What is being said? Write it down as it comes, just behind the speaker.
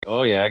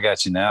Oh, yeah, I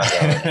got you now. He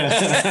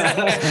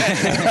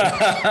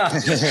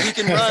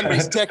can run, but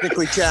he's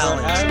technically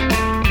challenged.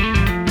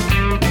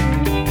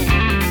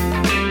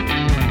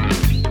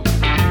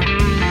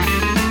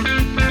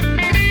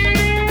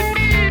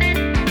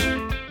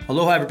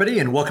 Aloha, everybody,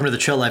 and welcome to the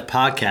Trail Life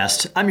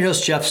Podcast. I'm your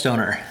host, Jeff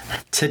Stoner.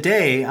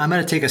 Today, I'm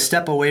going to take a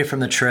step away from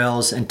the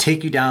trails and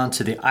take you down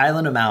to the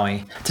island of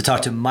Maui to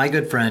talk to my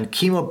good friend,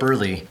 Kimo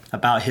Burley,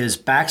 about his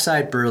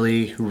Backside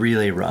Burley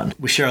Relay Run.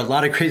 We share a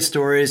lot of great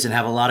stories and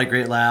have a lot of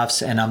great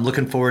laughs, and I'm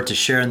looking forward to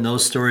sharing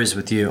those stories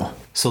with you.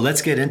 So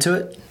let's get into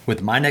it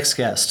with my next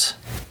guest,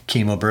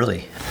 Kimo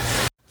Burley.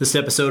 This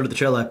episode of the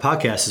Trail Life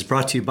Podcast is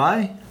brought to you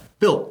by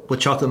Built with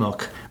chocolate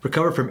milk.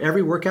 Recover from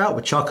every workout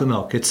with chocolate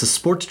milk. It's a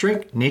sports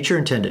drink nature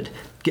intended.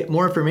 Get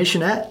more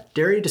information at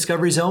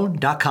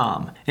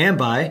dairydiscoveryzone.com. And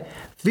by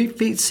Fleet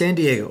Feet San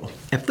Diego.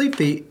 At Fleet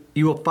Feet,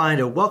 you will find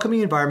a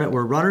welcoming environment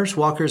where runners,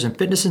 walkers, and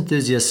fitness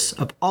enthusiasts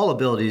of all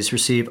abilities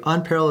receive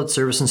unparalleled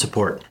service and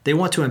support. They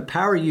want to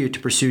empower you to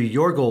pursue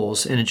your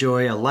goals and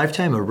enjoy a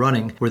lifetime of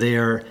running, where they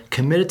are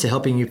committed to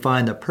helping you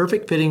find the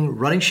perfect fitting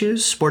running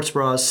shoes, sports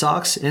bras,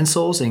 socks,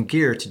 insoles, and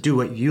gear to do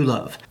what you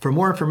love. For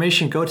more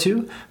information, go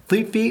to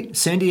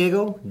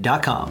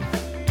fleetfeetsandiego.com.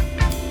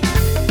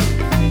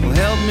 Well,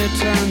 help me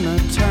turn the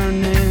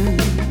turning.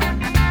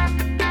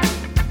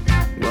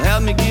 Well,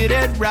 help me get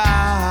it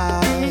right.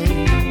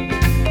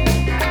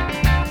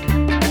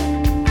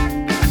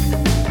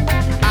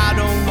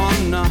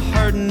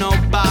 Hurt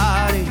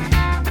nobody.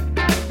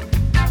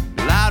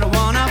 Well, I don't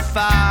wanna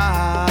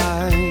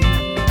fight.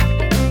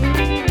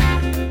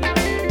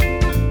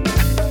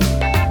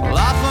 Well,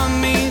 offer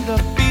me the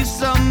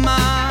peace of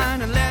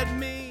mind and let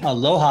me.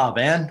 Aloha,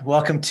 man.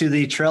 Welcome to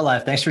the Trail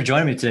Life. Thanks for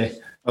joining me today.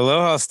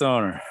 Aloha,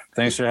 Stoner.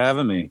 Thanks for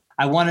having me.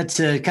 I wanted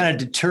to kind of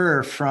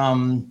deter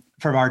from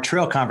our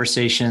trail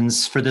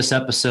conversations for this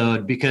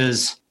episode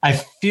because I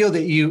feel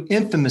that you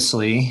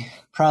infamously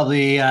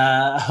probably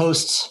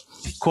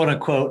quote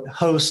unquote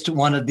host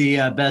one of the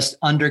best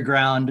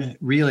underground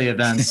relay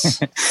events.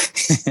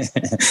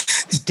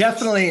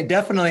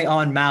 definitely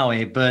on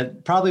Maui,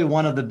 but probably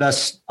one of the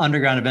best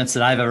underground events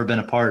that I've ever been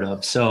a part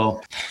of.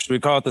 So should we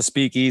call it the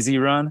Speakeasy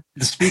Run?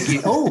 The Speakeasy.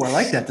 Oh, I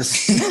like that. The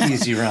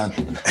Speakeasy Run.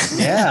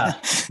 Yeah.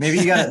 Maybe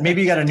you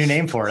got a new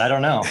name for it. I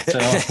don't know.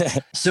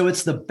 So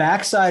it's the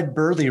Backside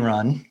Burley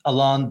Run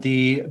along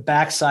the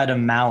backside of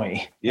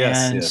Maui.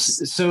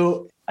 Yes.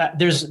 So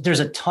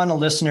there's a ton of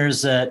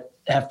listeners that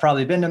have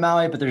probably been to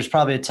Maui, but there's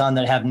probably a ton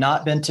that have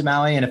not been to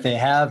Maui. And if they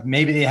have,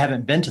 maybe they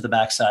haven't been to the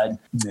backside.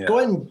 Yeah. Go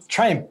ahead and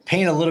try and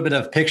paint a little bit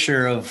of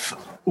picture of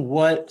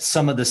what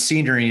some of the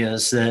scenery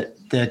is that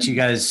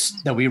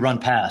we run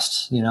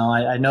past. You know,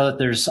 I know that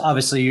there's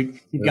obviously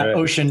you've got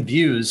ocean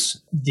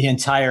views the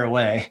entire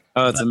way.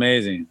 Oh, it's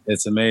amazing.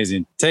 It's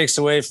amazing. Takes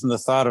away from the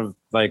thought of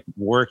like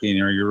working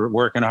or you're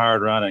working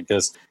hard running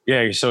because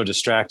you're so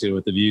distracted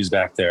with the views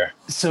back there.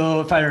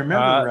 So if I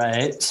remember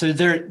right, so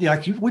there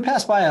we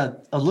passed by a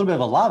little bit of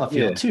a lava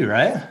field too,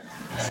 right?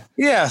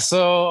 Yeah.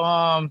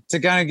 So to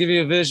kind of give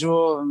you a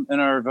visual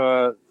and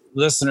our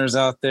listeners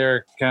out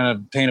there, kind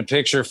of paint a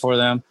picture for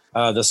them,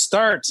 the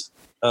start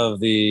of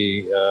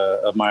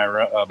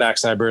my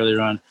Backside Burley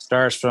Run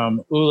starts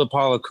from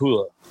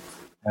Ulapalakula,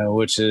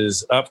 which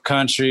is up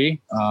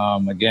country.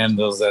 Again,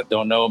 those that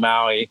don't know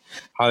Maui,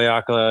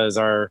 Haleakala is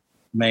our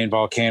main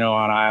volcano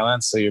on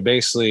island. So you're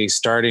basically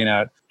starting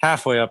at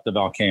halfway up the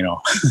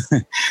volcano.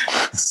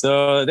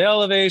 So the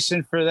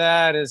elevation for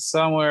that is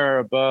somewhere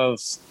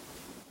above,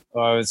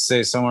 I would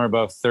say somewhere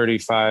above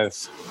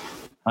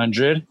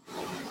 3,500.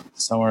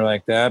 Somewhere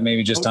like that,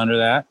 maybe just under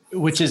that.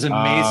 Which is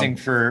amazing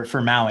for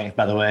Maui,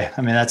 by the way.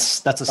 I mean,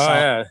 that's a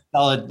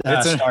solid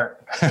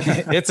start.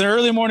 It's an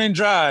early morning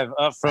drive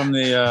up from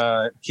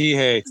the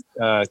Kihei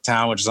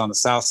town, which is on the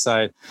south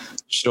side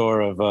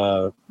shore of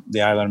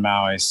the island of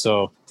Maui.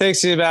 So it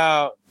takes you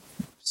about,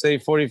 say,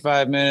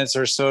 45 minutes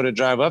or so to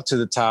drive up to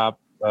the top,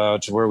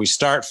 to where we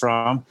start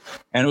from.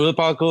 And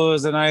Ulapalakula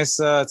is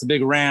it's a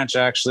big ranch,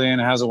 actually, and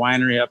it has a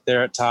winery up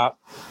there at top.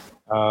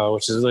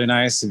 Which is really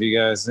nice. If you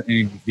guys,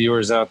 any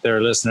viewers out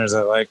there, listeners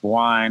that like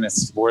wine,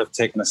 it's worth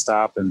taking a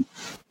stop and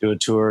do a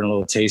tour and a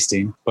little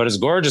tasting. But it's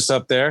gorgeous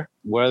up there.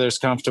 Weather's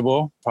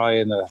comfortable, probably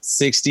in the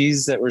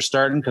 60s that we're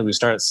starting because we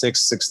start at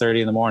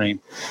 6:30 in the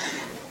morning.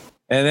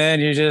 And then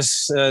you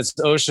just, it's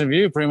ocean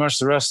view pretty much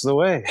the rest of the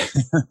way.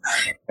 And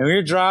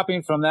we're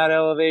dropping from that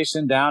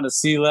elevation down to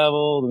sea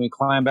level. Then we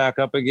climb back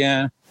up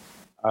again.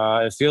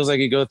 It feels like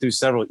you go through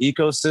several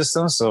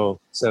ecosystems. So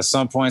at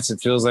some points,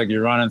 it feels like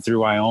you're running through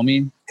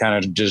Wyoming, kind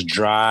of just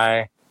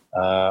dry,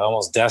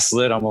 almost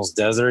desolate, almost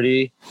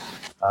deserty.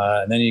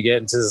 And then you get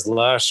into this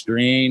lush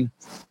green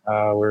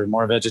where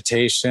more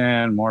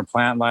vegetation, more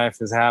plant life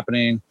is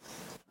happening.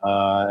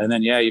 And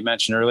then, you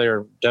mentioned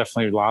earlier,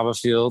 definitely lava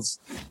fields.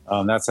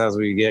 That's as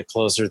we get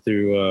closer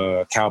through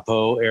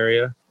Kaupo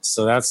area.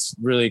 So that's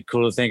really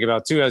cool to think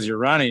about, too. As you're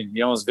running,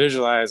 you almost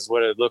visualize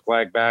what it looked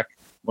like back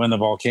when the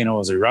volcano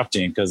was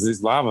erupting, because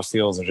these lava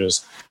fields are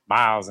just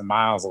miles and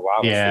miles of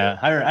lava. Yeah,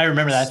 I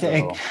remember that. I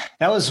think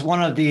that was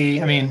one of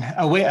the, I mean,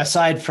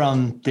 aside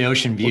from the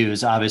ocean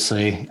views,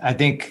 obviously, I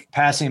think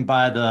passing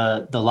by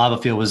the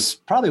lava field was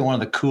probably one of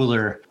the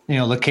cooler,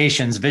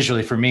 locations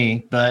visually for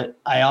me. But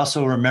I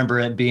also remember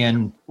it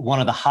being one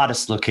of the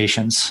hottest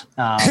locations.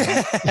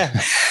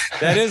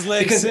 That is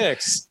Lake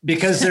 6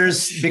 because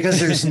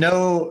there's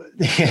no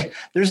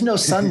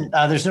sun,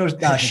 there's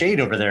no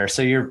shade over there,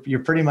 so you're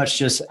pretty much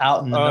just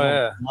out in the middle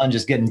of the sun,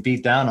 just getting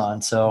beat down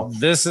on. So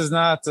this is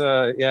not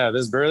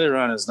this Burley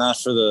Run is not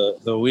for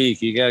the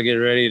weak. You got to get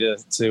ready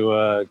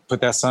to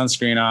put that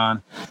sunscreen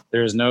on.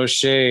 There's no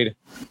shade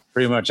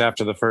pretty much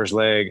after the first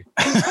leg.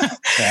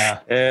 Yeah.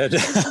 And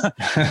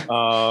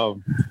but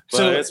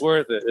it's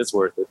worth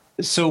it.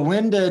 So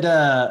when did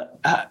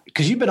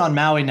because you've been on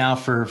Maui now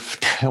for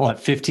what,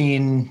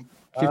 15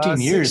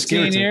 years?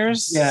 16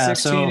 years. Yeah,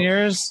 16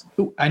 years.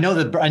 I know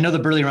the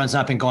Burley Run's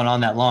not been going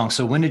on that long.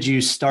 So when did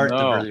you start the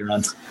Burley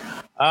Runs?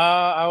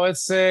 I would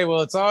say,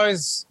 well, it's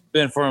always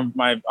been on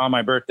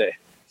my birthday.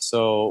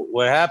 So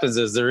what happens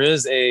is there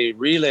is a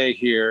relay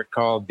here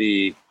called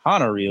the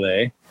Hana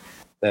Relay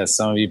that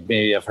some of you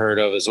maybe have heard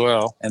of as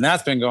well. And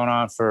that's been going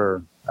on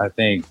for, I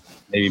think,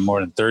 maybe more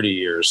than 30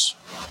 years.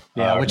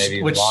 Yeah,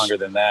 maybe longer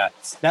than that.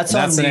 That's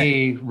on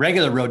the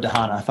regular road to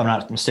Hana, if I'm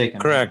not mistaken.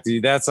 Correct.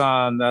 That's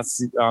on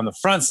the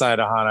front side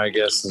of Hana, I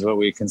guess, is what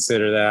we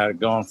consider that,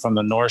 going from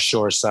the North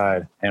Shore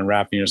side and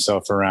wrapping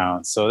yourself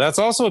around. So that's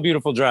also a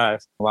beautiful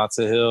drive. Lots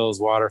of hills,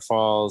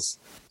 waterfalls.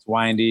 It's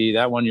windy.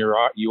 That one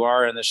you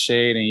are in the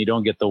shade and you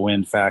don't get the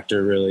wind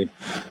factor really.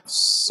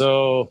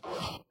 So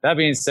that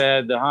being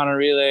said, the Hana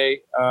Relay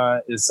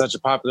is such a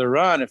popular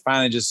run. It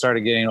finally just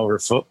started getting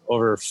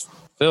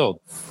overfilled,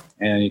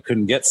 and you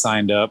couldn't get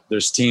signed up.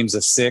 There's teams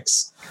of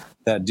 6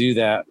 that do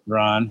that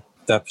run,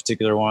 that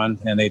particular one,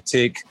 and they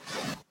take.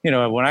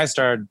 When I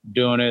started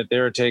doing it, they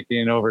were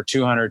taking over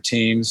 200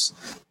 teams.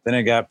 Then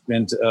it got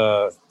into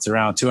to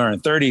around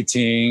 230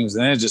 teams,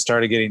 and then it just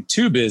started getting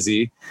too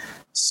busy.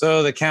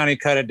 So the county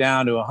cut it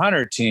down to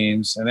 100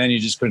 teams, and then you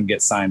just couldn't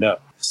get signed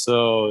up.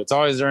 So it's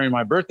always during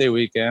my birthday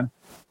weekend.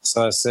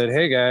 So I said,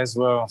 hey, guys,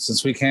 well,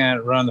 since we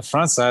can't run the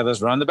front side,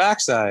 let's run the back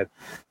side.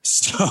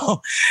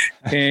 So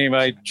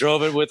I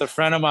drove it with a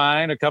friend of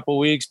mine a couple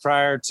weeks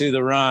prior to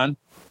the run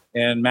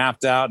and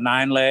mapped out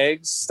 9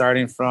 legs,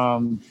 starting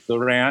from the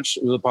ranch,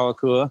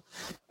 Ulapalakua,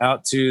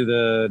 out to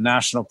the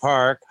national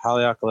park,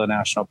 Haleakala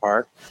National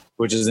Park,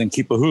 which is in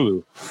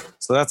Kipahulu.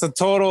 So that's a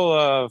total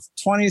of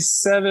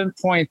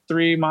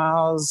 27.3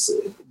 miles,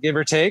 give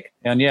or take.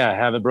 And I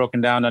have it broken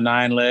down to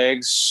 9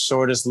 legs.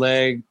 Shortest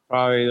leg,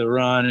 probably the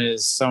run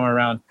is somewhere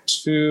around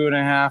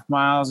 2.5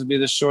 miles would be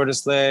the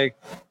shortest leg.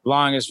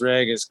 Longest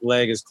leg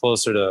is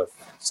closer to,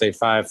 say,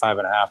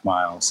 5.5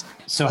 miles.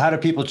 So how do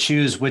people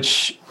choose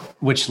which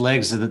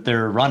legs that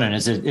they're running?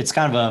 It's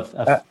kind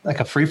of like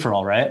a free for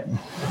all, right?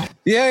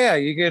 Yeah.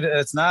 You could.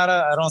 It's not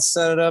I don't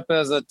set it up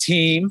as a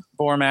team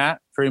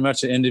format. Pretty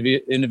much an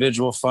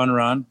individual fun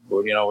run.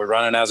 We're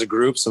running as a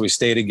group, so we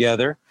stay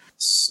together.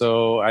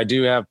 So I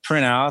do have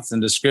printouts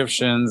and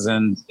descriptions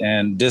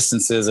and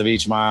distances of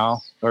each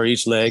mile or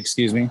each leg,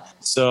 excuse me.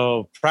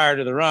 So prior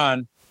to the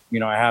run,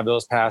 I have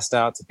those passed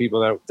out to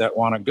people that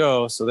want to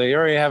go. So they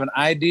already have an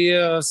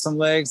idea of some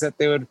legs that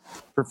they would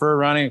prefer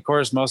running. Of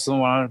course, most of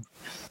them want to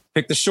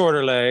pick the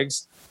shorter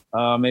legs,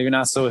 maybe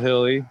not so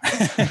hilly.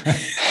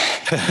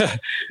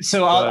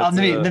 So let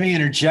me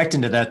interject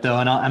into that though.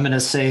 And I'm going to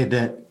say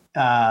that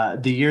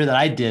the year that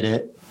I did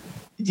it,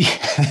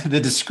 the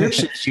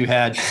descriptions you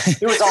had,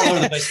 it was all over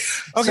the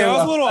place. Okay, so, I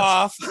was a little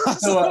off.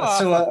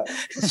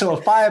 So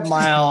a 5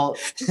 mile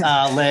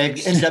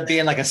leg ended up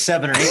being like a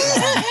 7 or 8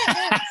 mile.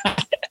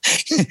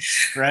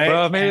 Right.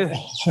 Well, maybe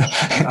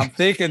I'm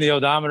thinking the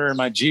odometer in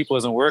my Jeep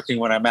wasn't working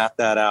when I mapped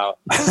that out.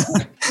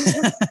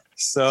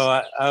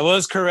 So I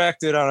was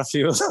corrected on a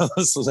few of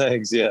those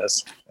legs.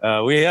 Yes,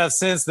 we have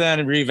since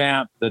then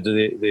revamped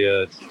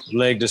the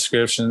leg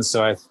descriptions.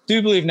 So I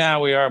do believe now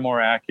we are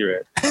more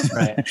accurate,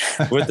 right,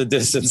 with the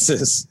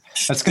distances.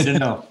 That's good to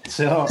know.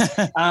 So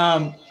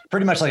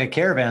pretty much like a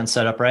caravan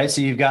setup, right? So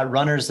you've got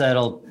runners that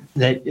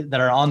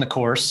are on the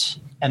course.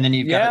 And then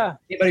you've got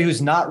anybody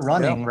who's not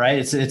running, right?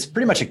 It's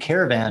pretty much a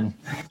caravan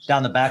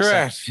down the backside.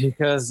 Correct,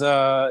 because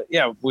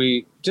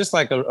we just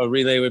like a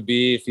relay would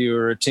be if you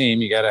were a team,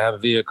 you got to have a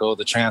vehicle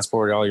to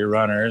transport all your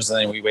runners.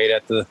 And then we wait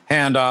at the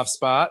handoff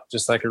spot,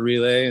 just like a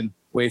relay, and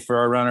wait for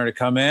our runner to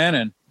come in,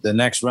 and the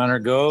next runner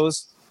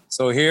goes.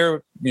 So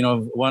here,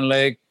 one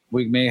leg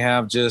we may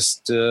have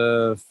just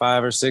 5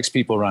 or 6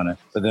 people running,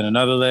 but then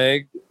another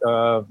leg,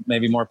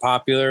 maybe more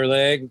popular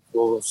leg,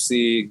 we'll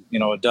see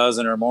a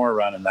dozen or more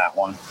running that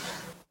one.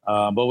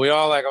 But we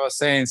all, like I was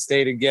saying,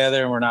 stay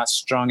together and we're not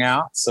strung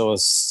out. So a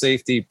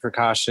safety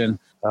precaution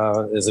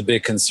is a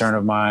big concern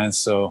of mine.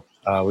 So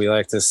We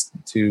like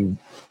to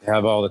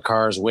have all the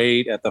cars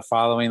wait at the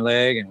following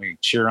leg, and we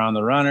cheer on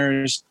the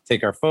runners,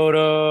 take our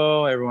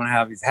photo, everyone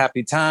have these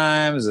happy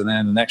times, and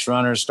then the next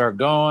runners start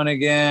going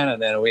again,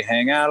 and then we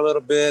hang out a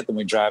little bit, then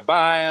we drive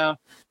by them,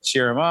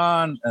 cheer them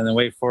on, and then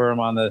wait for them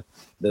on the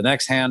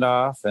next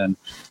handoff, and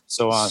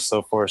so on and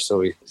so forth. So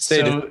we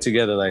stay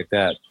together like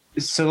that.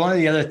 So one of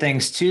the other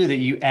things too that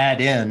you add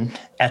in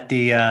at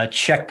the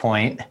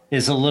checkpoint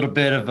is a little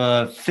bit of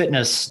a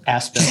fitness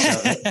aspect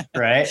of it,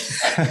 right?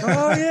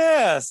 Oh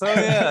yes.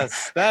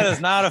 That is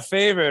not a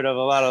favorite of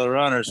a lot of the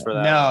runners for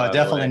that. No,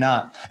 definitely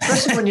not.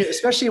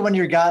 Especially when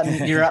you're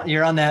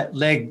on that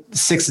leg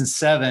 6 and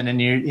 7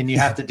 and you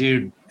have to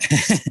do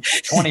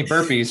 20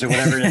 burpees or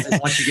whatever it is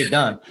once you get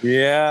done.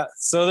 Yeah.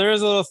 So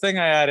there's a little thing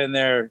I add in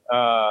there.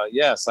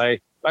 Yes, I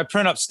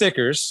print up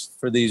stickers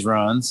for these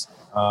runs.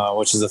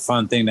 Which is a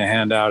fun thing to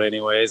hand out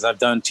anyways. I've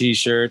done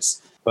T-shirts,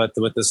 but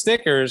with the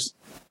stickers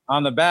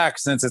on the back,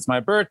 since it's my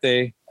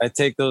birthday, I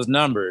take those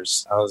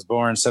numbers. I was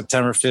born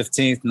September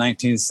 15th,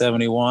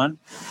 1971.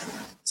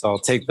 So I'll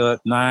take the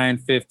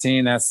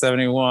 9/15, that's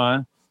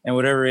 71, and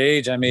whatever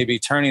age I may be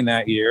turning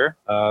that year.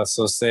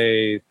 So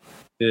say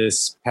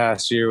this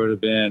past year would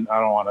have been, I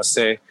don't want to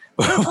say,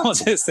 but we'll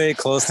just say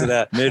close to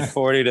that mid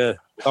 40 to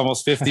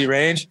almost 50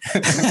 range.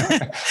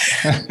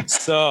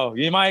 So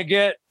you might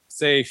get,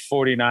 say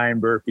 49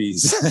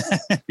 burpees.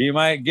 You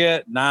might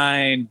get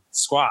 9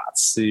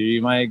 squats. You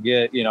might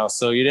get,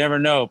 so you never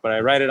know, but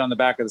I write it on the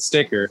back of the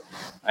sticker.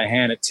 I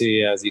hand it to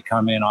you as you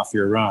come in off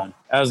your run,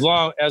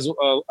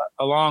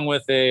 along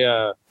with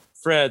a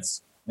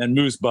Fred's and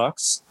Moose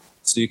Bucks.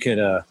 So you could,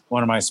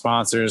 one of my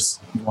sponsors,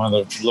 one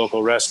of the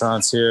local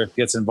restaurants here,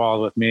 gets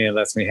involved with me and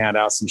lets me hand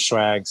out some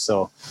swag.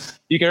 So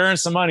you can earn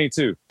some money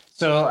too.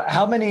 So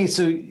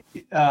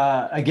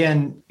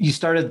again, you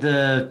started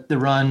the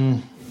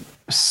run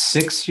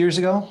 6 years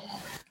ago?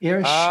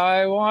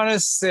 I want to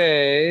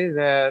say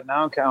that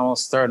now I'm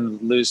almost starting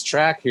to lose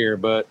track here,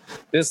 but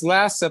this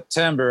last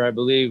September, I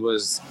believe,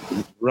 was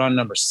run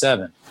number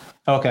 7.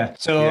 Okay.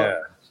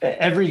 So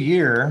every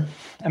year,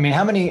 I mean,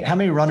 how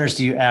many runners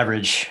do you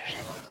average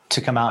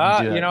to come out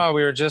and do it?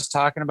 We were just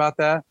talking about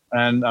that,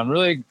 and I'm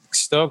really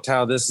stoked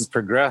how this has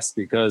progressed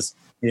because,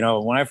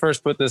 when I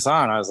first put this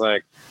on, I was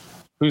like,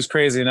 who's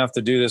crazy enough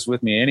to do this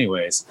with me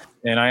anyways?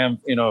 And I am,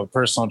 a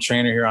personal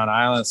trainer here on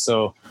island.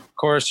 So of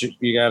course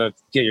you got to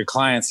get your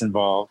clients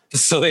involved.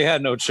 So they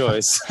had no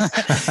choice.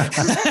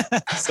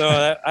 So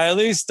I at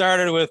least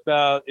started with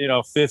about,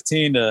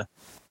 15 to,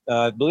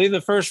 I believe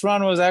the first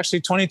run was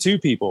actually 22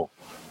 people.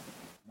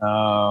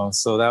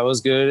 So that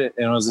was good.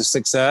 And it was a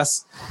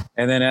success.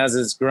 And then as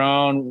it's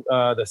grown,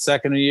 the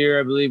second year,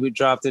 I believe we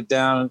dropped it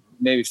down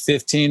maybe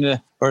 15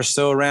 or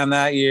so around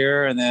that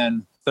year. And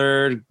then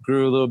third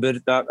grew a little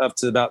bit up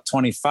to about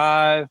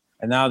 25.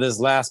 And now this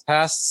last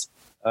past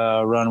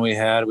run we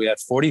had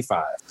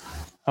 45.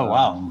 Oh,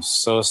 wow.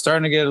 So it's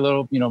starting to get a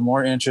little,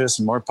 more interest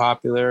and more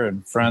popular,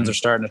 and friends are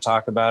starting to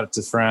talk about it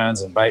to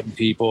friends, inviting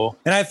people.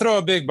 And I throw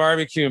a big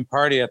barbecue and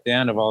party at the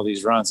end of all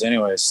these runs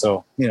anyway.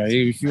 So,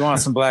 if you want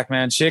some black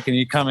man chicken,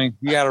 you got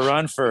to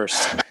run first.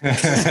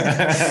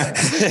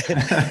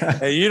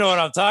 Hey, you know what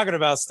I'm talking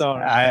about,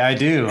 Stoner. I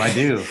do.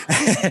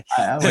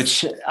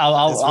 Which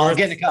I'll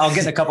get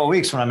in a couple of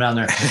weeks when I'm down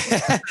there.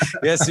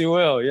 Yes, you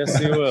will.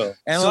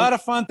 And a lot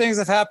of fun things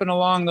have happened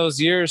along those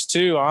years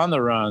too on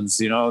the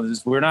runs.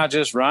 We're not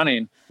just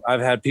running. I've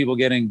had people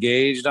get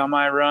engaged on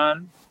my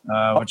run,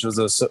 which was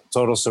a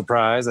total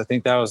surprise. I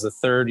think that was the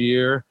third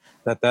year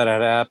that had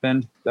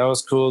happened. That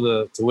was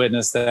cool to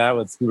witness that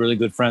with really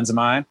good friends of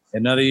mine.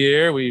 Another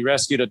year, we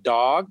rescued a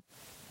dog.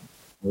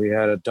 We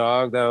had a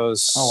dog that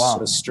was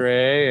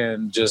astray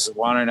and just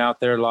wandering out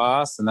there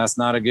lost. And that's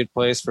not a good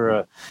place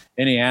for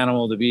any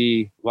animal to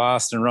be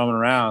lost and roaming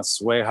around.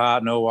 It's way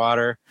hot, no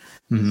water.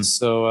 Mm-hmm.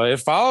 So it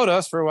followed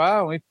us for a while.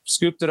 And we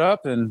scooped it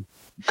up and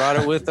brought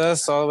it with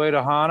us all the way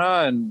to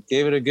Hana and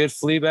gave it a good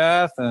flea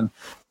bath and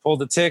pulled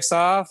the ticks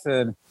off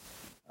and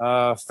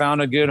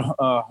found a good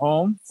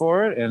home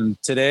for it.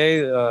 And today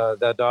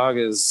that dog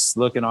is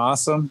looking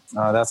awesome.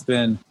 That's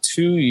been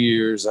 2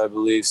 years, I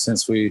believe,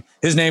 since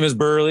his name is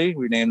Burley.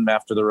 We named him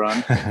after the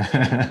run.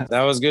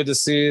 That was good to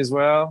see as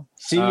well.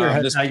 See,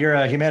 you're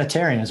a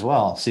humanitarian as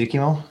well. See,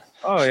 Kimo?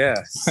 Oh, yeah.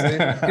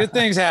 Good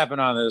things happen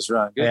on this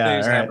run.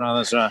 Happen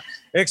on this run.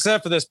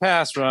 Except for this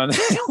past run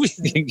we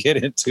can get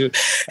into.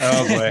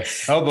 Oh, boy.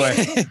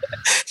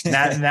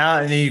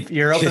 Now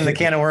you're opening the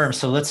can of worms,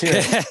 so let's hear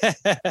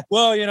it.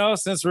 Well,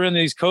 since we're in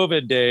these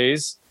COVID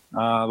days,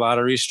 a lot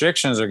of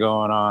restrictions are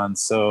going on.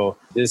 So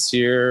this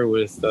year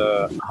with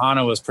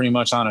Hana was pretty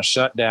much on a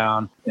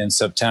shutdown in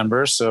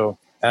September. So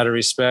out of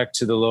respect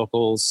to the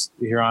locals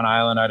here on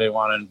island, I didn't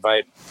want to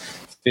invite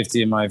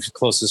 50 of my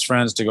closest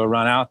friends to go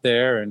run out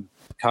there and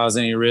cause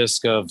any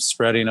risk of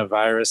spreading of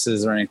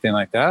viruses or anything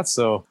like that.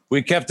 So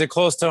we kept it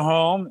close to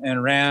home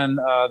and ran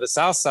the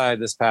south side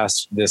this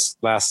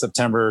last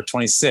September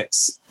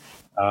 26th.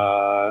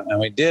 And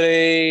we did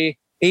a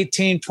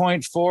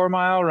 18.4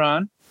 mile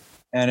run.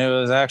 And it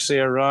was actually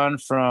a run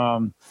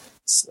from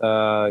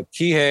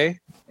Kihei,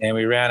 and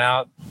we ran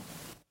out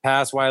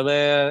past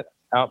Wailea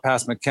out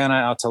past McKenna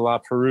out to La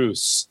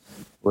Perouse,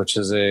 which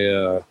is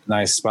a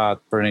nice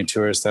spot for any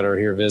tourists that are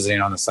here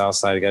visiting on the south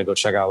side. You got to go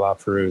check out La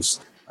Perouse.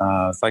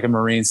 It's like a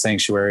marine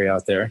sanctuary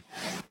out there.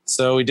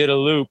 So we did a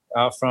loop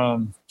out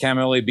from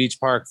Kamilole Beach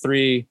Park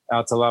 3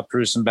 out to La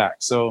Perouse and back.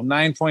 So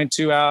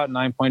 9.2 out,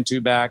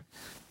 9.2 back.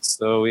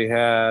 So we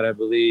had, I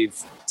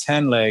believe,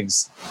 10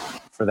 legs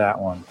for that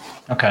one.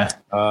 Okay.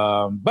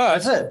 But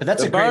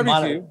that's a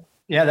great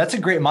that's a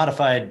great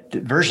modified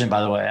version,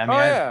 by the way. I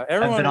mean,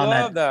 everyone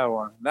loved that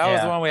one. That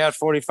was the one we had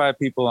 45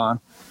 people on.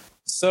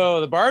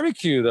 So the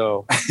barbecue,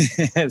 though,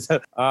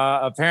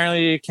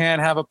 apparently you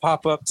can't have a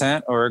pop-up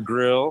tent or a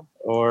grill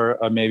or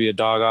maybe a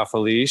dog off a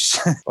leash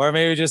or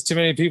maybe just too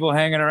many people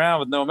hanging around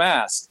with no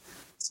mask.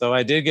 So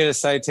I did get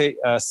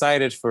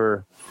cited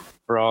for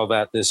all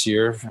that this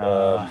year.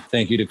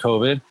 Thank you to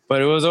COVID,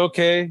 but it was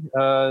okay.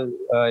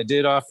 I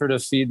did offer to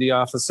feed the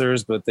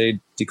officers, but they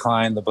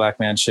declined the black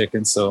man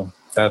chicken. So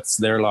that's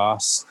their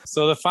loss.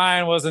 So the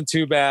fine wasn't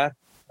too bad.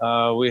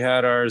 We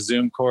had our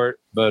Zoom court,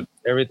 but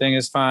everything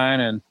is fine.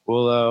 And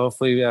we'll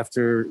hopefully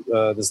after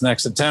this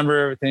next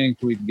September,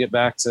 we can get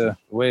back to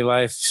the way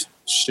life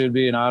should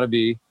be and ought to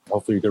be.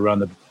 Hopefully we could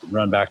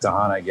run back to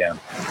Hana again.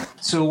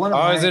 So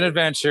always an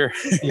adventure.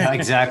 Yeah,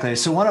 exactly.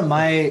 So one of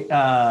my,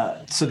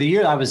 so the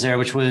year I was there,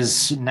 which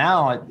was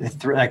now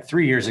like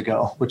 3 years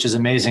ago, which is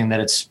amazing that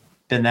it's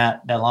been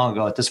that long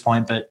ago at this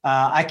point, but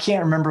I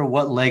can't remember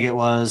what leg it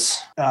was.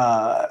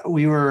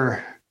 We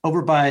were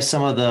over by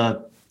some of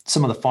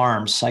the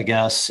farms, I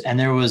guess. And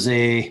there was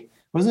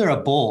wasn't there a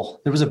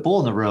bull? There was a bull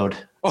in the road.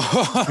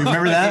 Oh,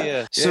 remember that?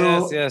 Yeah.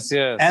 So yes.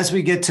 As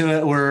we get to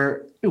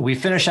it, we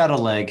finish out a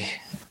leg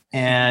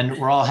and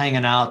we're all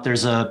hanging out.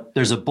 There's a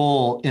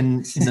bull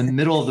in the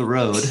middle of the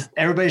road.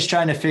 Everybody's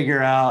trying to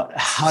figure out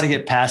how to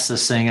get past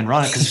this thing and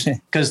run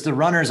it because the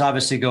runners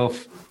obviously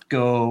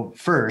go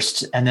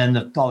first and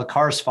then all the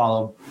cars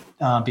follow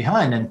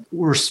behind, and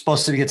we're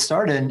supposed to get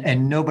started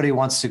and nobody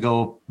wants to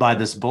go by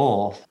this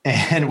bull,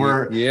 and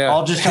we're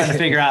all just trying to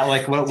figure out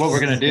like what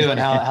we're going to do and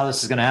how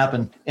this is going to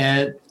happen.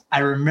 And I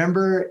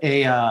remember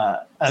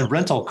a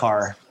rental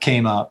car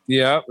came up.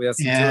 Yeah, we had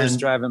some tourists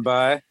driving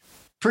by.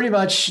 Pretty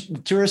much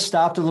tourists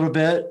stopped a little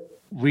bit.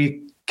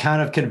 We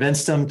kind of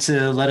convinced them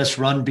to let us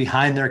run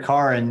behind their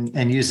car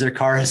and use their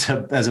car as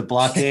a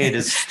blockade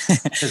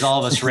as all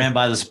of us ran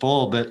by this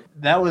bull. But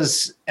that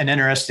was an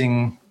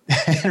interesting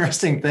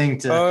thing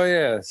to. Oh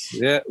yes.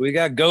 Yeah. We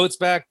got goats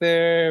back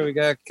there. We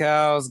got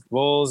cows,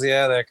 bulls.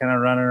 Yeah. They're kind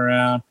of running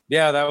around.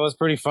 Yeah. That was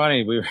pretty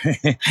funny.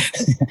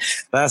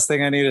 Last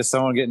thing I need is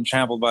someone getting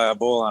trampled by a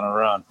bull on a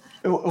run.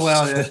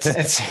 Well,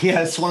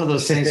 it's one of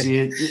those things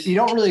you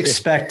don't really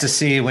expect to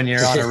see when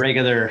you're on a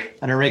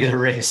regular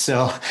race.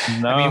 So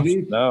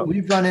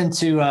we've run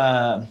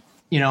into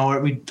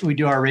we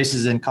do our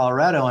races in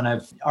Colorado, and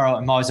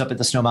I'm always up at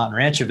the Snow Mountain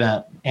Ranch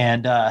event,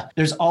 and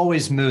there's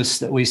always moose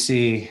that we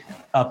see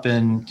up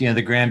in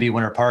the Granby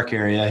Winter Park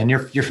area, and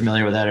you're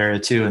familiar with that area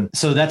too. And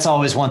so that's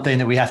always one thing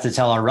that we have to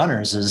tell our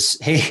runners is,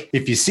 hey,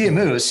 if you see a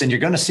moose and you're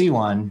going to see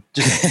one,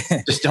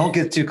 just don't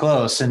get too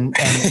close. And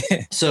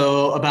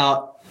so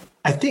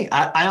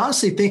I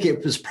honestly think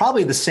it was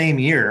probably the same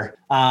year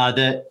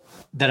that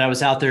I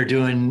was out there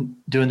doing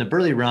the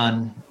Burley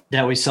run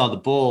that we saw the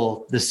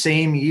bull. The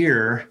same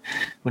year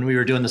when we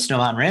were doing the Snow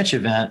Mountain Ranch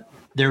event,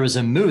 there was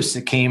a moose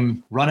that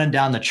came running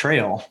down the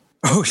trail.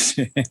 Oh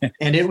shit!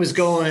 And it was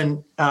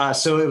going.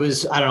 So it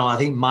was, I don't know, I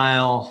think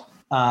mile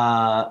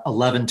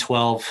 11,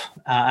 12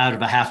 out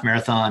of a half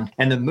marathon.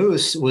 And the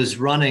moose was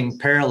running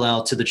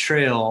parallel to the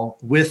trail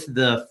with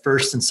the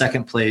first and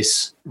second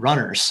place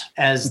runners.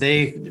 As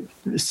they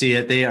see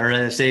it,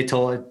 as they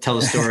tell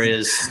the story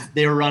is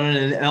they were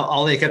running, and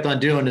all they kept on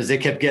doing is they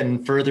kept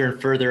getting further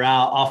and further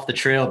out off the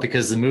trail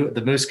because the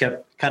moose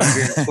kept kind of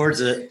veering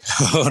towards it.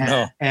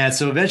 No. And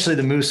so eventually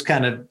the moose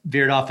kind of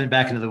veered off and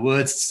back into the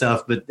woods and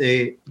stuff, but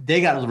they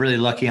got really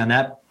lucky on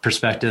that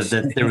perspective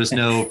that there was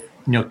no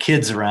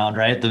kids around,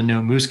 right? The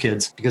moose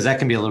kids, because that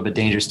can be a little bit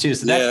dangerous too.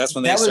 So that's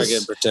when they start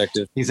getting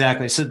protected.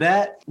 Exactly. So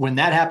when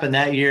that happened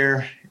that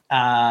year,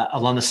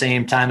 along the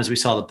same time as we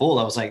saw the bull,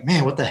 I was like,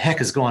 man, what the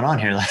heck is going on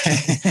here?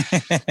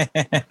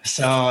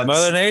 So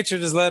Mother Nature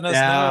just letting us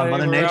know.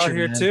 Mother Nature out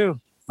here too.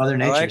 Mother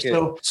Nature.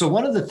 Like so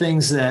one of the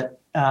things that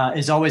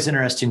is always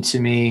interesting to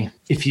me,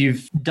 if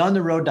you've done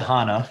the road to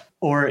Hana,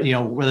 or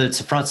whether it's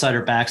a front side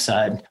or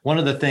backside, one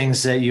of the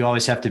things that you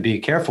always have to be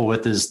careful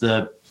with is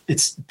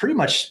it's pretty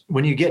much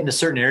when you get into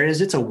certain areas,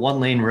 it's a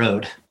 1-lane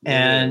road.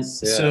 And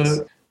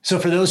so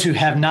for those who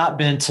have not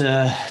been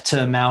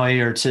to Maui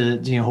or to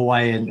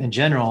Hawaii in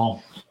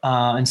general,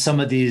 in some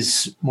of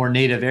these more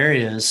native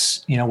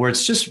areas, where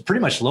it's just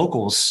pretty much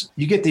locals,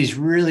 you get these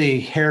really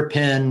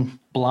hairpin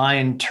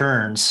blind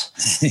turns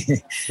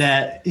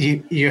that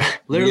you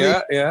literally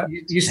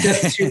you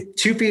step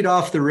 2 feet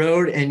off the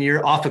road and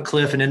you're off a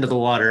cliff and into the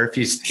water.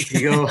 If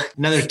you go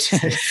another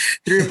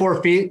 3 or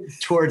 4 feet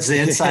towards the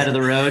inside of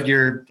the road,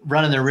 you're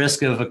running the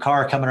risk of a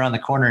car coming around the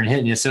corner and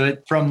hitting you. So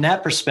from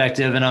that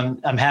perspective, and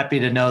I'm happy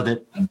to know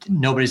that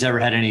nobody's ever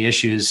had any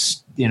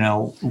issues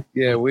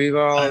Yeah, we've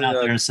all out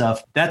there and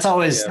stuff. That's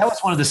always that was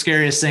one of the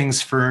scariest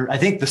things I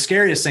think the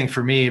scariest thing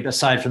for me,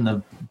 aside from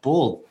the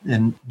bull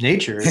in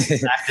nature, is the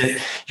fact that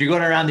you're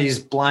going around these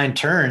blind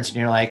turns and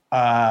you're like,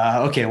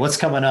 okay, what's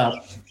coming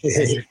up?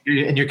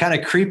 And you're kind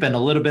of creeping a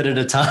little bit at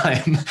a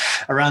time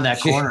around that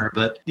corner.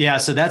 But yeah,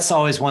 so that's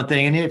always one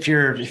thing. And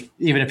even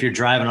if you're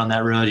driving on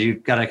that road,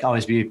 you've got to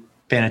always be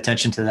paying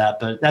attention to that.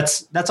 But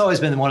that's always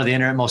been one of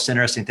the most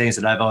interesting things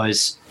that I've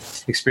always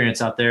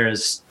experienced out there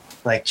is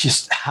like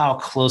just how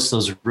close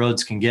those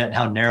roads can get and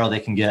how narrow they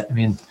can get. I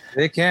mean,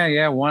 they can,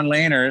 yeah, one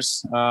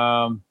laners.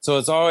 So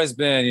it's always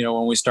been,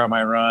 when we start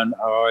my run,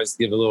 I always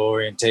give a little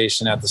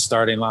orientation at the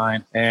starting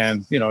line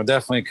and,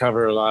 definitely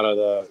cover a lot of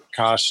the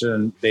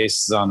caution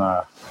bases on,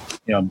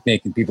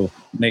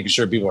 making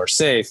sure people are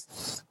safe.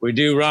 We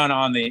do run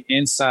on the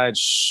inside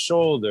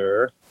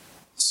shoulder.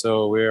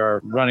 So we are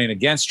running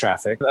against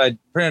traffic. I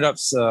printed up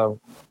some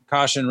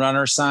caution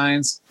runner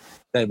signs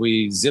that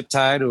we zip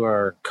tie to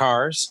our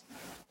cars.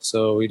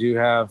 So we do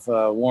have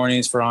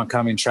warnings for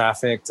oncoming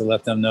traffic to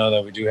let them know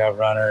that we do have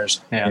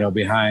runners,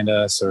 behind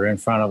us or in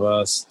front of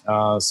us.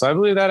 So I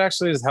believe that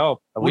actually has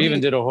helped. We even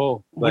did a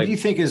whole. What do you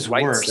think is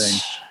worse? Thing.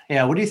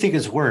 Yeah, what do you think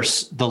is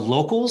worse, the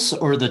locals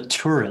or the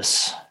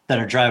tourists that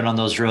are driving on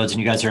those roads and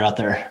you guys are out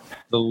there?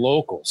 The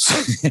locals,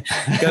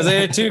 because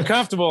they're too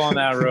comfortable on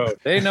that road.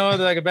 They know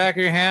like the back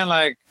of your hand,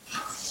 like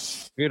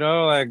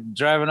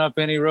driving up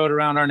any road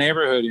around our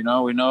neighborhood.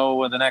 We know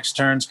when the next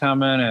turn's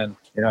coming and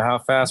how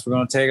fast we're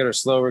going to take it or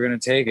slow we're going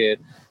to take it.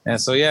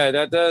 And so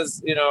that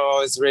does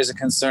always raise a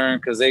concern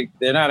because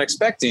they're not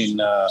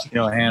expecting a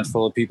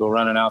handful of people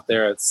running out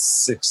there at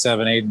 6,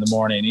 7, 8 in the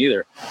morning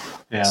either.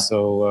 Yeah.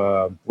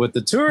 So with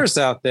the tourists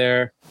out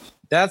there,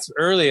 that's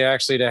early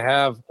actually to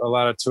have a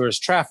lot of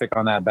tourist traffic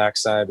on that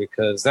backside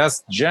because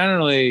that's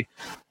generally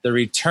the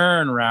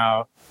return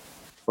route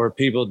for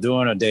people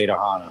doing a day to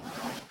Hana.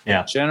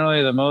 Yeah.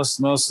 Generally, most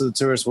of the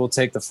tourists will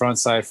take the front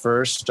side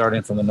first,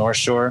 starting from the North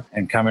Shore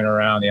and coming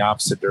around the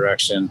opposite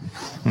direction.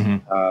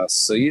 Mm-hmm.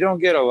 So you don't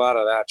get a lot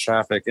of that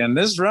traffic. And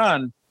this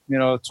run,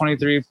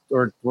 23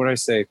 or what did I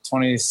say,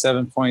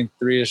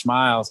 27.3-ish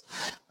miles.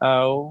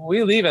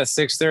 We leave at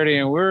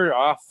 6:30 and we're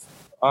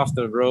off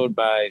the road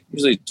by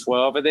usually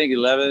 12. I think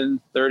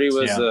 11:30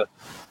 was the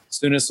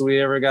soonest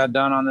we ever got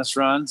done on this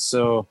run.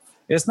 So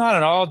it's not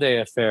an all-day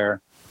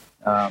affair.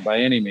 By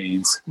any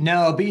means.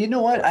 No, but you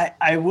know what?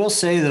 I will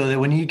say though that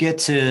when you get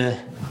to,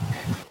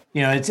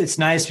 it's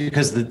nice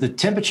because the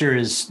temperature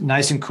is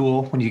nice and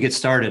cool when you get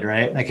started,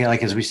 right?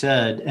 Like as we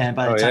said, and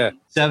by the time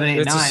 7,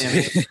 8,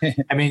 9,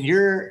 I mean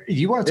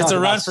you want to talk. It's a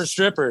run for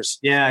strippers.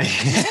 Yeah.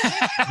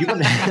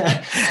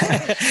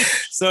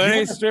 So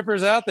any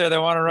strippers out there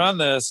that want to run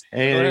this,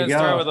 hey, there you go.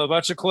 Start with a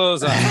bunch of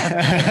clothes on.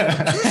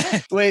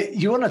 Wait,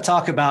 you want to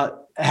talk about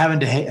having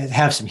to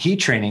have some heat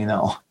training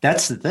though?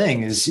 That's the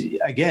thing is,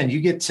 again,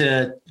 you get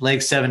to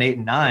leg 7, 8,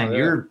 and 9,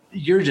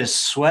 you're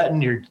just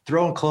sweating, you're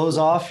throwing clothes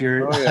off,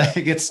 and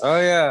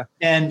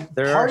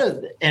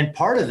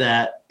part of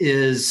that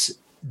is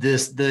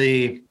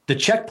the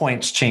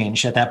checkpoints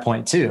change at that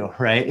point too,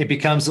 right? It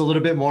becomes a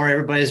little bit more,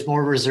 everybody's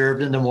more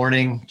reserved in the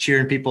morning,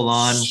 cheering people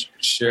on.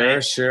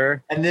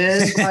 Sure. And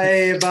then by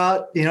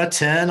about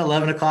 10,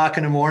 11 o'clock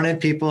in the morning,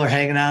 people are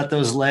hanging out at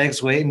those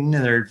legs waiting,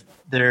 and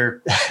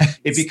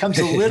it becomes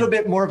a little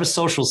bit more of a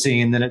social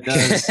scene than it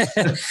does.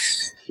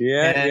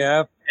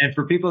 And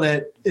for people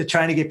that are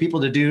trying to get people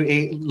to do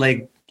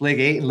leg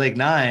 8 and leg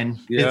 9,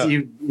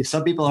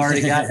 some people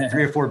already got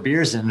 3 or 4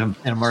 beers in them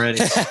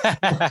already.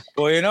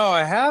 Well,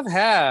 I have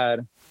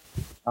had,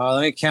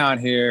 let me count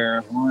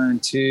here. 1,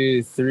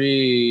 2,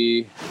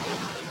 3,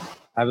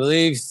 I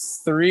believe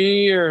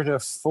 3 or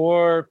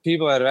 4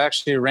 people that have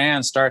actually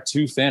ran start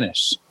to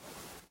finish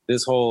the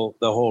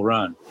whole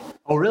run.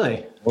 Oh,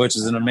 really? Which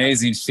is an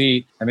amazing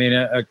feat. I mean,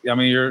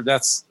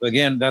 that's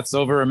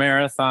over a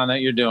marathon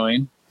that you're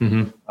doing.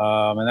 Mm-hmm.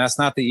 And that's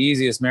not the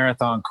easiest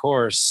marathon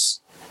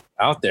course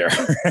out there.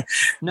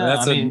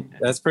 No,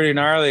 that's pretty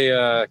gnarly,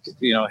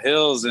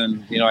 hills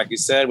and, like you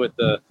said, with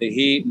the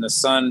heat and the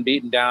sun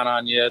beating down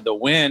on you, the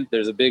wind,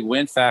 there's a big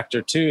wind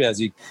factor too,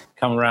 as you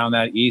come around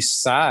that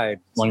east side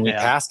when we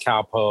pass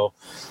Kaupo,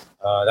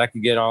 that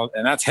could get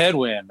and that's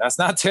headwind. That's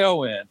not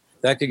tailwind.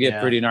 That could get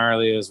pretty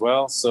gnarly as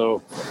well.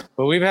 So,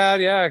 but we've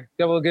had, a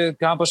couple of good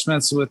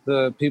accomplishments with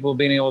the people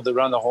being able to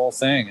run the whole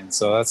thing. And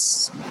so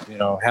that's,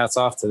 hats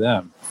off to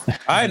them.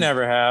 I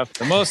never have.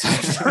 The most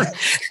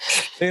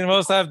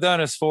I've done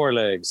is 4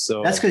 legs.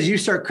 So that's because you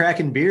start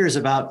cracking beers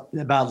about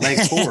leg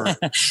 4.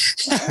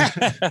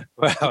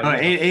 Well,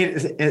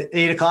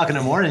 8 o'clock in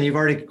the morning, you've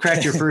already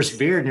cracked your first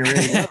beer and you're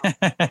ready to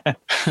go.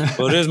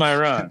 Well, it is my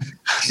run.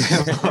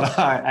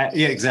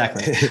 Yeah,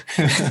 exactly.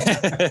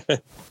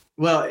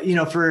 Well,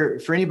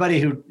 for anybody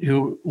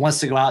who wants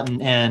to go out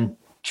and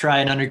try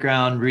an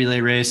underground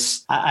relay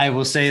race, I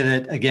will say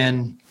that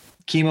again,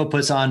 Kimo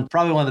puts on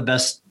probably one of the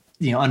best,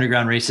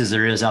 underground races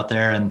there is out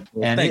there. And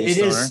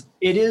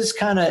it is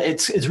kind of,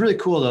 it's really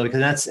cool though,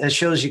 because it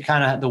shows you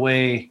kind of the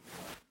way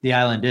the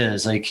island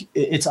is. Like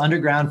it's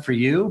underground for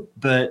you,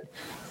 but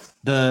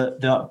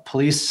the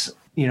police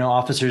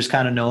officers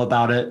kind of know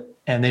about it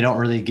and they don't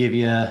really give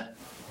you a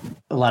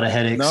lot of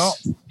headaches,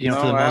 for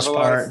the most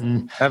part.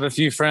 And I have a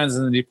few friends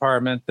in the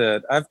department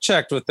that I've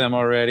checked with them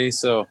already.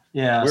 So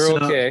we're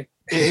okay.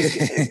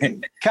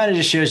 It kind of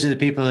just shows you the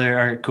people that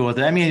are cool with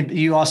it. I mean,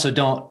 you also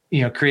don't,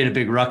 create a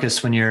big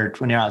ruckus when you're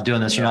out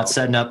doing this. You're not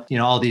setting up,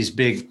 all these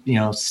big,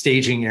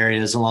 staging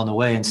areas along the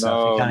way and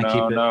stuff. You kind of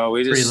keep it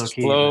we just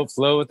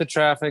flow with the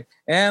traffic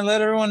and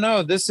let everyone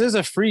know this is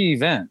a free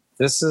event.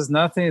 This is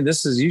nothing.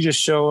 This is, you just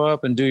show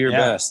up and do your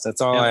best.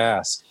 That's all I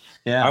ask.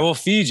 Yeah. I will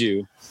feed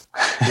you.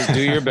 Just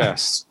do your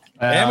best.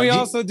 And we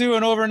also do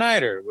an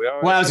overnighter.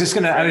 I was just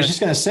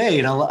gonna say,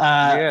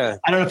 I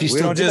don't know if you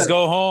still don't just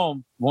go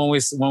home when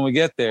we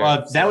get there.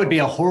 Well, that would be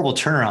a horrible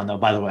turnaround, though.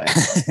 By the way,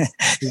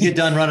 you get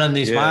done running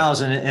these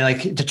miles and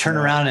like to turn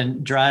around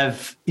and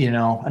drive,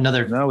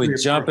 another. No, we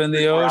jump in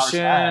the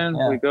ocean.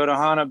 We go to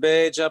Hana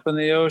Bay, jump in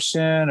the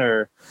ocean,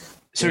 or.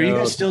 So are you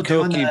guys still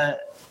doing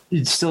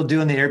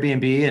the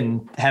Airbnb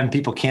and having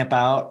people camp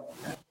out?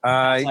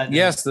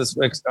 Yes,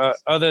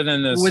 other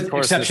than this, of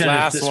course, this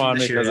last one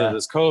because of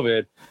this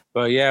COVID.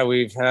 But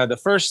we've had the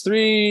first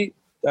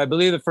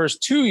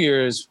 2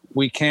 years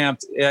we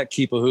camped at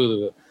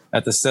Kipahulu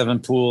at the 7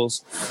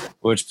 pools,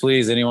 which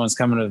please, anyone's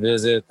coming to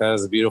visit, that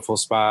is a beautiful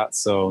spot.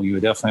 So you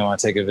would definitely want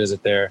to take a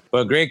visit there.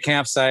 But great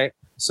campsite.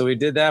 So we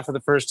did that for the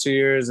first 2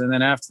 years. And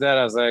then after that,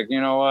 I was like, you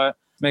know what?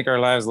 Make our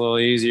lives a little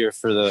easier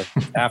for the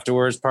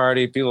afterwards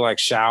party. People like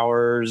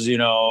showers,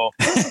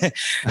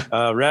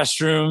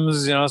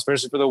 restrooms,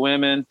 especially for the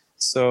women.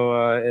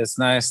 So it's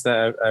nice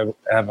that I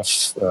have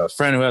a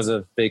friend who has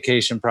a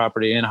vacation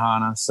property in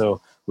Hana.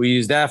 So we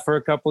used that for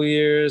a couple of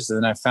years.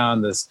 And then I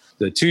found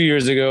 2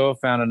 years ago,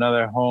 found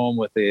another home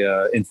with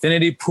a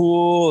infinity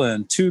pool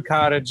and 2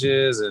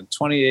 cottages and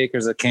 20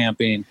 acres of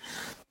camping.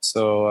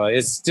 So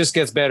it just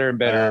gets better and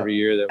better every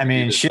year. I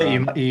mean,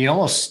 shit, you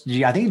almost,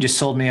 I think you just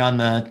sold me on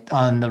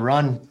the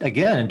run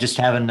again and just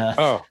having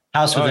a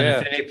house with an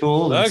infinity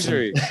pool.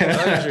 Luxury.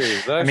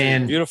 I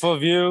mean, beautiful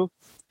view.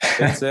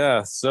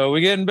 So we're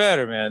getting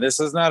better, man. This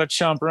is not a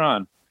chump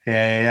run.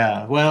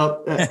 Yeah.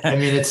 Well, I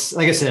mean, it's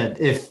like I said,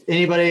 if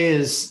anybody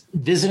is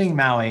visiting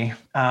Maui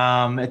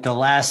at the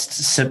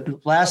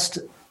last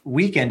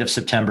weekend of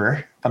September,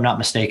 if I'm not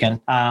mistaken,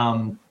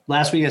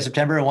 last week of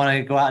September, I want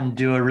to go out and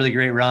do a really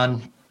great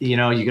run. You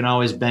can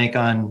always bank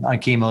on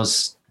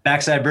Kimo's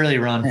Backside Burley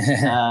run.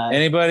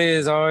 Anybody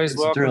is always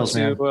welcome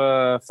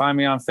to find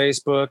me on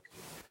Facebook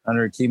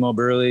under Kimo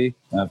Burley.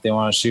 If they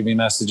want to shoot me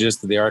messages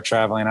that they are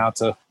traveling out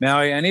to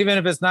Maui. And even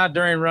if it's not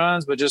during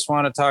runs, but just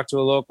want to talk to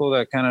a local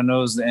that kind of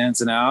knows the ins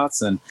and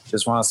outs and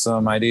just wants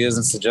some ideas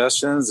and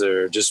suggestions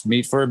or just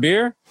meet for a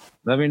beer,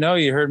 let me know.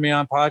 You heard me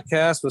on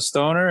podcast with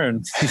Stoner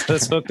and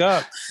let's hook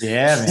up.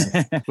 Yeah,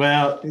 man.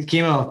 Well,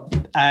 Kimo,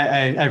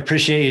 I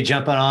appreciate you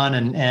jumping on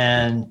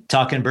and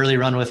talking Burley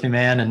Run with me,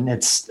 man.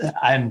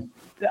 And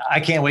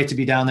I can't wait to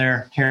be down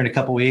there here in a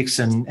couple of weeks.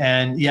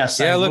 And yes,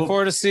 I look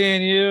forward to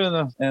seeing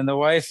you and the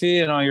wifey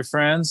and all your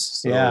friends.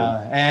 So.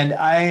 Yeah. And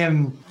I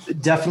am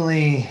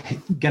definitely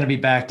going to be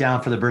back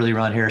down for the Burley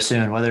Run here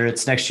soon, whether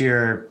it's next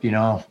year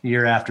or,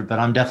 year after, but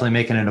I'm definitely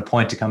making it a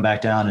point to come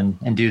back down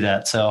and do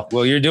that. So,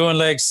 well, you're doing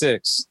leg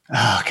 6.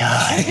 Oh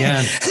God,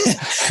 again,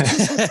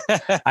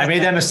 I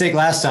made that mistake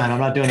last time. I'm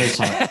not doing it this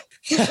time.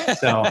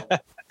 So,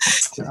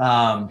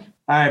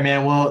 all right,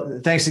 man. Well,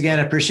 thanks again.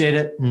 I appreciate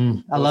it.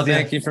 I love you.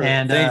 Thank you for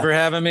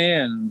having me.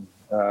 And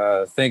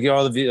thank you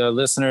all the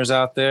listeners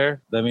out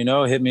there. Let me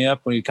know. Hit me up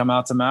when you come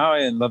out to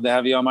Maui and love to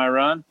have you on my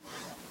run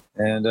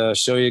and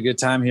show you a good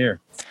time here.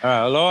 All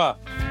right. Aloha.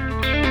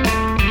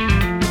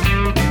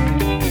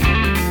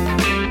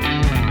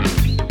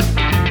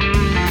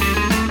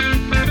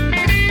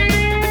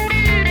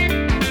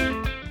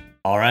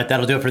 All right,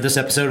 that'll do it for this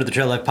episode of the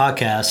Trail Life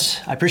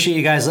Podcast. I appreciate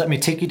you guys letting me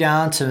take you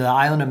down to the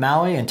island of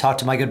Maui and talk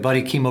to my good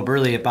buddy Kimo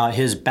Burley about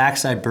his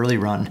Backside Burley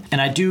Run.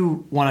 And I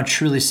do want to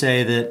truly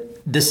say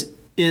that this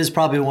is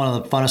probably one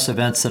of the funnest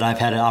events that I've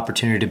had an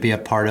opportunity to be a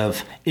part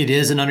of. It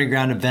is an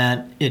underground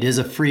event. It is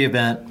a free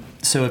event.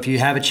 So if you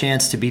have a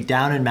chance to be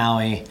down in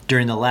Maui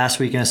during the last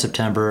weekend of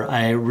September,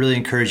 I really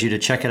encourage you to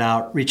check it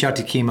out, reach out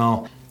to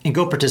Kimo, and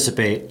go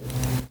participate.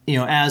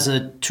 As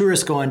a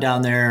tourist going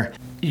down there,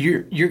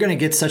 you're going to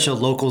get such a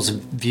local's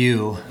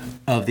view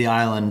of the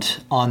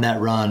island on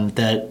that run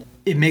that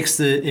it makes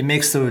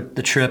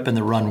the trip and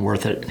the run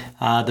worth it.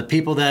 The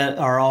people that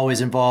are always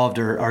involved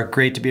are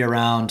great to be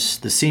around.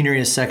 The scenery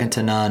is second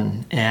to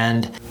none,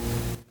 and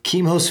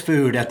Kimo's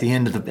food at the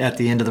end of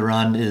the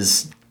run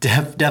is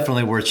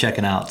definitely worth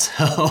checking out.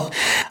 So,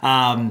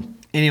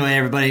 anyway,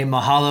 everybody,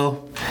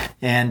 mahalo,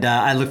 and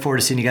I look forward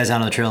to seeing you guys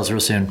out on the trails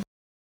real soon.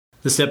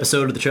 This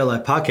episode of the Trail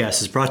Life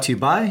Podcast is brought to you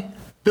by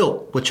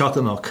Built with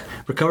Chocolate Milk.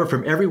 Recover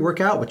from every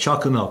workout with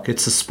chocolate milk.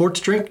 It's a sports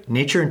drink,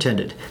 nature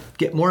intended.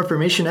 Get more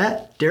information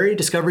at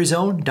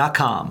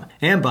dairydiscoveryzone.com.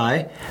 And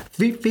by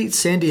Fleet Feet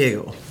San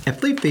Diego. And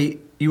Fleet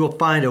Feet You will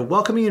find a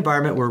welcoming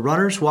environment where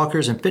runners,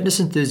 walkers, and fitness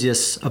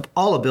enthusiasts of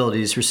all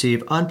abilities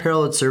receive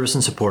unparalleled service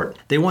and support.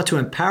 They want to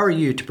empower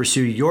you to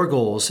pursue your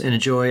goals and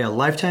enjoy a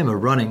lifetime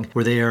of running,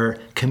 where they are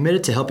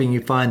committed to helping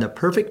you find the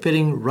perfect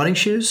fitting running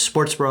shoes,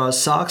 sports bras,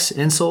 socks,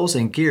 insoles,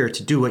 and gear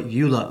to do what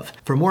you love.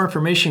 For more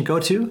information, go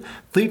to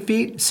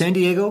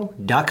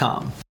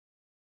fleetfeetsandiego.com.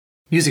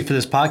 Music for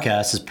this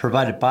podcast is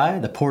provided by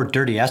the Poor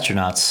Dirty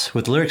Astronauts,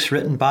 with lyrics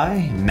written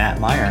by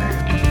Matt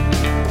Meyer.